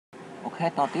Ok,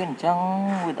 tỏ tiên chẳng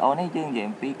video này dương dạy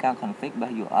vì ca config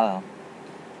base URL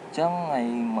chẳng ngày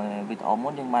mà video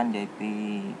muốn dương ban dạy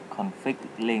vì config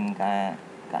link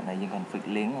cả này dương config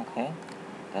link ok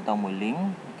cả tàu mùi link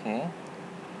ok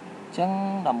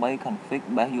chẳng đầm bay config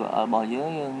base URL bao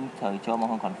giờ dương thời cho một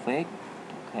config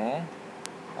ok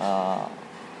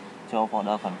cho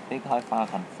folder config hai file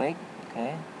config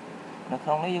ok nó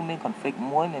không nếu dương miền config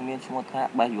muối mà miền số thang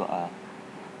base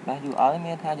URL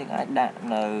miền thang dương ai đặt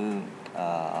nơi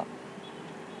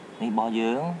នេះរបស់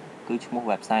យើងគឺឈ្មោះ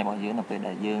website របស់យើងនៅពេល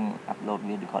ដែលយើង upload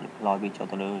វា deploy វាចូល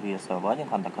ទៅលើ real server យើង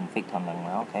គ្រាន់តែ config ធម្មតាម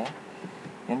កអូខេ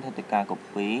ខ្ញុំធ្វើទៅការ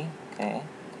copy អូខេ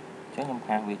អញ្ចឹងខ្ញុំ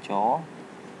ផាសវាចូល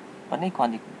ប៉ុន្នេះគ្រា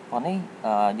ន់តែប៉ុន្នេះ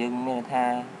យើងមានថា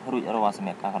រួចរាល់សម្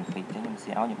រាប់ការ config អញ្ចឹងខ្ញុំស្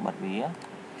អោខ្ញុំបិទវាអ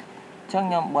ញ្ចឹង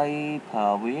ខ្ញុំបីប្រើ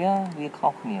វាខុ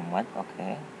សគ្នាមិនអូខេ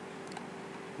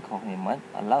ខុសគ្នាមិន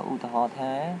ឥឡូវឧទាហរណ៍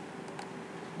ថា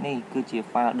នេះគឺជា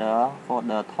folder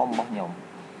ធំរបស់ខ្ញុំ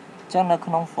ចឹងនៅ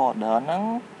ក្នុង folder ហ្នឹង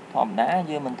ធម្មតា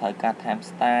យើងមិនត្រូវការ time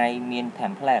style មាន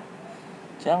template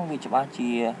ចឹងវាច្បាស់ជា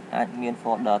អាចមាន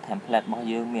folder template របស់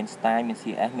យើងមាន style មាន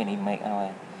CS មាន image ឲ្យ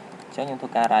ចឹងខ្ញុំធ្វើ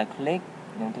ការ right click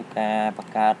ខ្ញុំធ្វើការប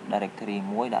ង្កើត directory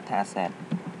មួយដាក់ថា asset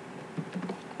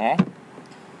អូខេ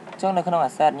ចឹងនៅក្នុង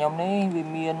asset ខ្ញុំនេះវា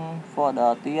មាន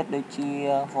folder ទៀតដូចជា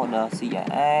folder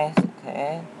CIS អូខេ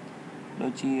ដូ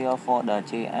ចជា folder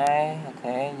JS អូ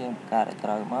ខេយើងបង្កើតឲ្យត្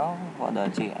រូវមក folder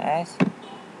JS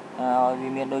ហើយវា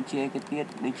មានដូចជាគេទៀត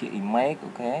ដូចជា image អូ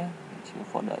ខេជា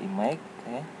folder image អូ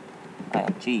ខេ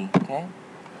img អូខេអ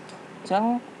ញ្ចឹង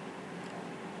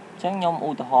ខ្ញុំឧ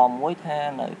ទាហរណ៍មួយថា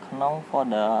នៅក្នុង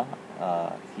folder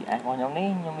CS របស់ខ្ញុំនេះ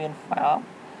ខ្ញុំមាន file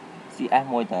CS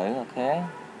មួយទៅអូខេ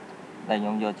ដែលខ្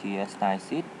ញុំយកជា style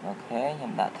sheet អូខេខ្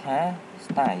ញុំដាក់ថា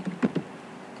style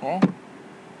អូខេ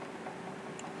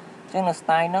អញ្ចឹងនៅ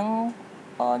style ហ្នឹង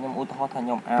ខ្ញុំឧទាហរណ៍ថាខ្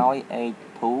ញុំឲ្យ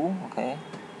h2 អូខេ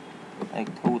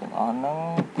H2 ទាំងអស់ហ្នឹង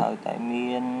ត្រូវតែមា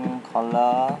ន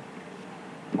color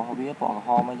របស់វាពណ៌ក្រហ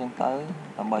មអីចឹងទៅ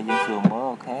ដើម្បីយើងស្រួលមើល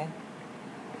អូខេ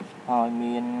ហើយ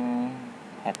មាន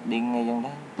heading អីចឹង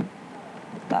ដែរ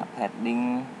ដាក់ heading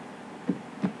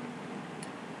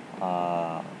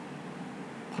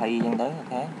 20ចឹងទៅអូ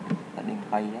ខេ heading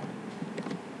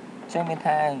 20ចឹងមាន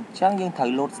ថាអញ្ចឹងយើងត្រូវ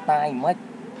load style មិន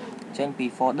ចេញពី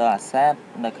folder asset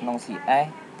នៅក្នុង CS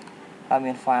ហើយ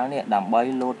មាន file នេះដើម្បី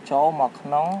load ចូលមកក្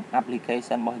នុង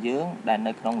application របស់យើងដែល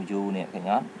នៅក្នុង view នេះឃើញ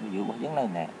អត់ view របស់យើងនៅ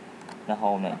នេះនៅ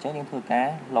home នេះអញ្ចឹងយើងធ្វើការ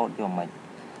load យកមិន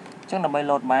អញ្ចឹងដើម្បី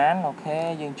load បានអូខេ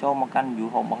យើងចូលមកកាន់ view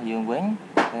home របស់យើងវិញ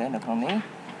អូខេនៅក្នុងនេះ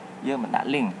យើងមិនដាក់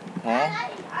link អូខេ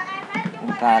យើ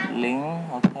ងកាត់ link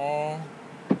អូខេ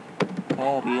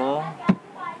real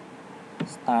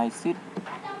style sheet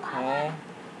អូខេ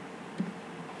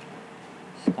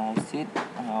style sheet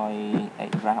ហើយ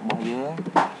extract របស់យើ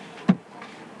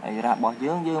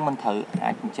ងយើងមិនត្រូវ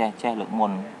អាចចេះលើកមុ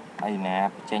នហើយណា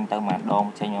ចេញទៅមួយដង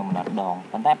ចេញមកមួយដង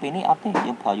ប៉ុន្តែពេលនេះអត់ទេ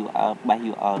យើងប្រើ URL base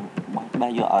URL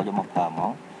យកមកប្រើហ្ម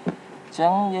ងអញ្ចឹ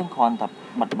ងយើងគ្រាន់តែ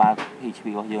បិទបើក PHP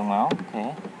របស់យើងមកអូខេ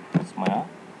ស្មើ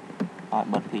ហើយ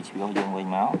បិទ PHP របស់យើងវិញ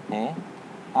មកអូខេ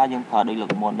ហើយយើងប្រើដូចលើ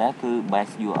កមុនដែរគឺ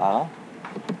base URL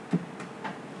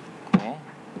អូខេ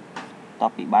ត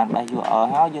បពីបាន base URL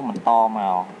ហើយយើងបន្តម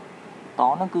កត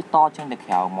ហ្នឹងគឺតចេញទៅក្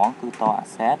រៅហ្មងគឺត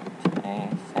asset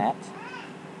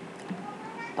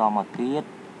តមកទៀត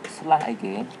slash អី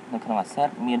គេនៅក្នុង asset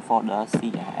មាន folder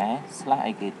CRS slash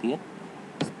អីគេទៀត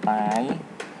style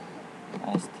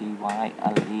style.crs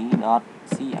អូ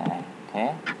ខេអ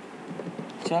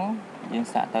ញ្ចឹងយើង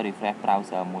សាកទៅ refresh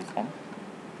browser មួយសិន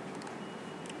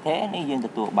អូខេនេះយើងទ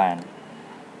ទួលបាន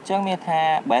អញ្ចឹងមានថា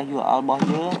base URL របស់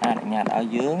យើងអនុញ្ញាតឲ្យ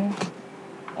យើង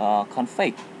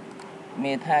config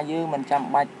មានថាយើងមិនចាំ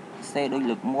បាច់សេដូច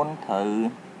លើកមុនត្រូវ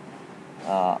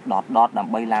dot ដើ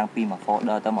ម្បីឡើងពីមួយ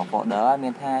folder ទៅមួយ folder មា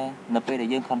នថានៅពេលដែល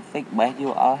យើង config base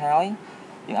URL ហើយ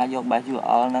យើងអាចយក base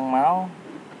URL ហ្នឹងមក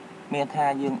មានថា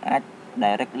យើងអាច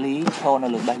directly ចូលនៅ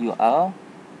លើ base URL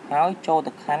ហើយចូល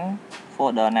ទៅកាន់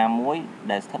folder ណាមួយ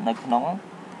ដែលស្ថិតនៅក្នុង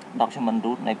document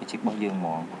root នៃ project របស់យើងហ្ម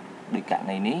ងដូចករ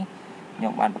ណីនេះខ្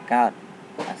ញុំបានបង្កើត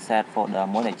asset folder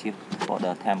មួយដែលជា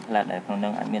folder template ដែលក្នុង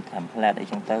នោះអាចមាន template អី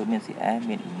ចឹងទៅមាន CS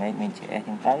មាន image មាន JS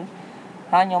ចឹងទៅ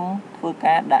ហើយខ្ញុំធ្វើ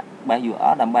ការដាក់ base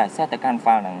URL ដើម្បី access ទៅកាន់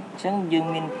file ហ្នឹងអញ្ចឹងយើង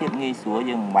មានភាពងាយស្រួល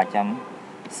យើងមិនបាច់ចាំ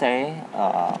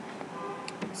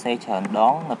សេច្រើនដ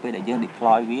ងនៅពេលដែលយើង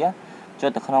deploy វាចូ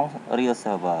លទៅក្នុង real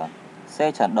server សេ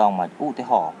ច្រើនដងមកឧទា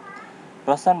ហរណ៍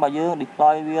ប្រសិនបើយើង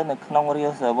deploy វានៅក្នុង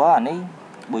real server អានេះ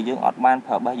បើយើងអត់បាន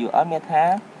ប្រើ base URL មានថា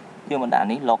យើងមិនដាក់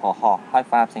នេះ local host ហើយ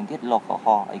file ផ្សេងទៀត local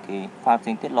host អីគេ file ផ្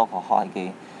សេងទៀត local host អីគេ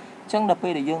អញ្ចឹងដល់ពេ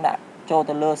លដែលយើងដាក់ចូល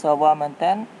ទៅលើ server មែន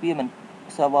តើវាមិន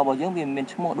server របស់យើងវាមាន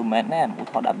ឈ្មោះ domain name ឧ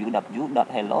ទាហរណ៍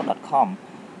www.hello.com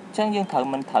អ Chẳng dương thử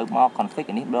mình thử mò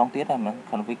config này đong tiết là mình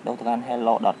config đâu thằng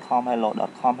hello.com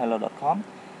hello.com hello.com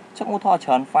chắc u thọ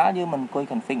chọn file như mình coi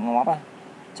config ngó ba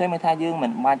chơi mấy thay dương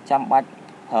mình 300 bạch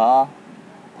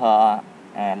per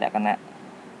lẽ cái nè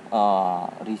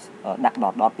đặt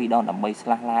dot pi đòn đầm bay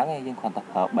slash lá cái dương còn tập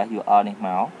hợp bài URL này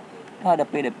máu thôi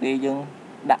đp dương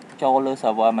đặt cho lên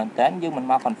server mình tên dương mình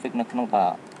mau config nó không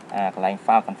thở cái này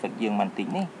file config dương mình tính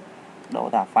đi đổ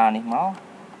ta file này máu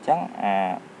chẳng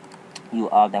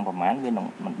URL ទាំងប្រមាណវានឹង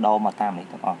មិនដូរមកតាមនេះ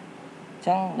ទាំងអស់អញ្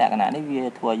ចឹងលក្ខណៈនេះវា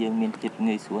ធ្វើឲ្យយើងមានចិត្ត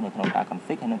ងាយស្រួលនៅក្នុងការ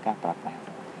config ហើយនិងការប្រើប្រាស់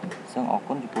អញ្ចឹងអរ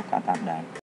គុណចំពោះការតាមដាន